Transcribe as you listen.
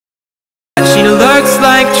She looks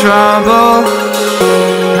like trouble,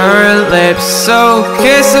 her lips so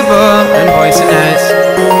kissable and poisonous.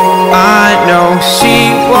 I know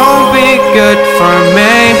she won't be good for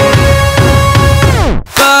me,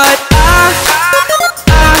 but I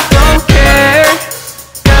don't care,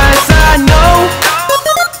 'cause I know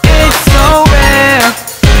it's so rare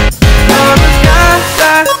for a guy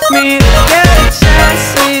like me to get a chance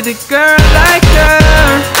with a girl like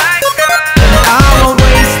her. I won't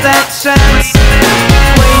waste that chance,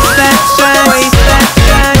 waste that chance, waste that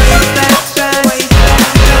chance, waste that chance,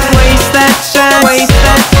 waste that chance, waste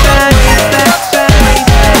that chance,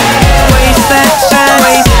 waste that chance,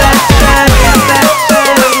 waste that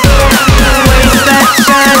chance, waste that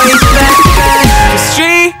chance, waste that chance. 'Cause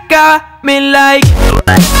she got me like.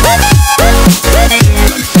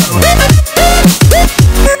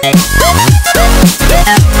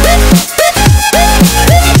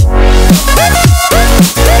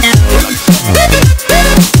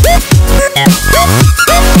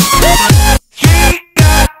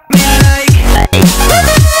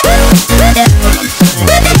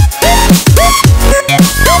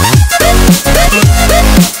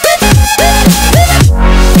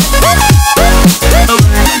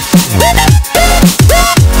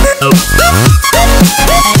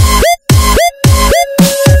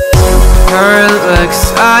 Her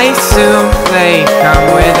looks, I assume they come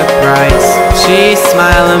with a price. She's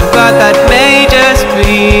smiling, but that may just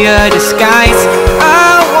be a disguise.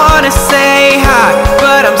 I wanna say hi,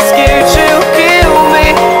 but I'm scared she'll kill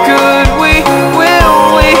me. Could we,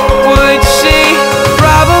 will we, would she?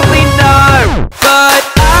 Probably not, but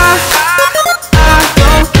I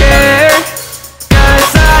don't care,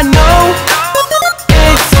 'cause I know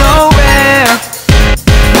it's so rare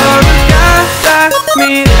for a guy like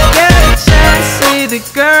me to get a chance with a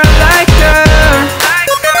girl like her.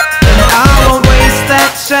 And I won't waste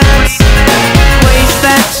that chance, waste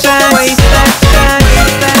that chance, waste that chance,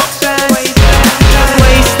 waste that chance, waste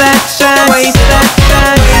that chance, waste that chance,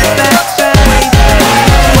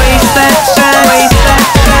 waste that chance, waste that chance, waste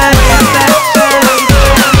that chance,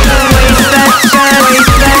 waste that chance,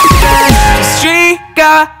 waste that chance. 'Cause she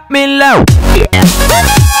got me low.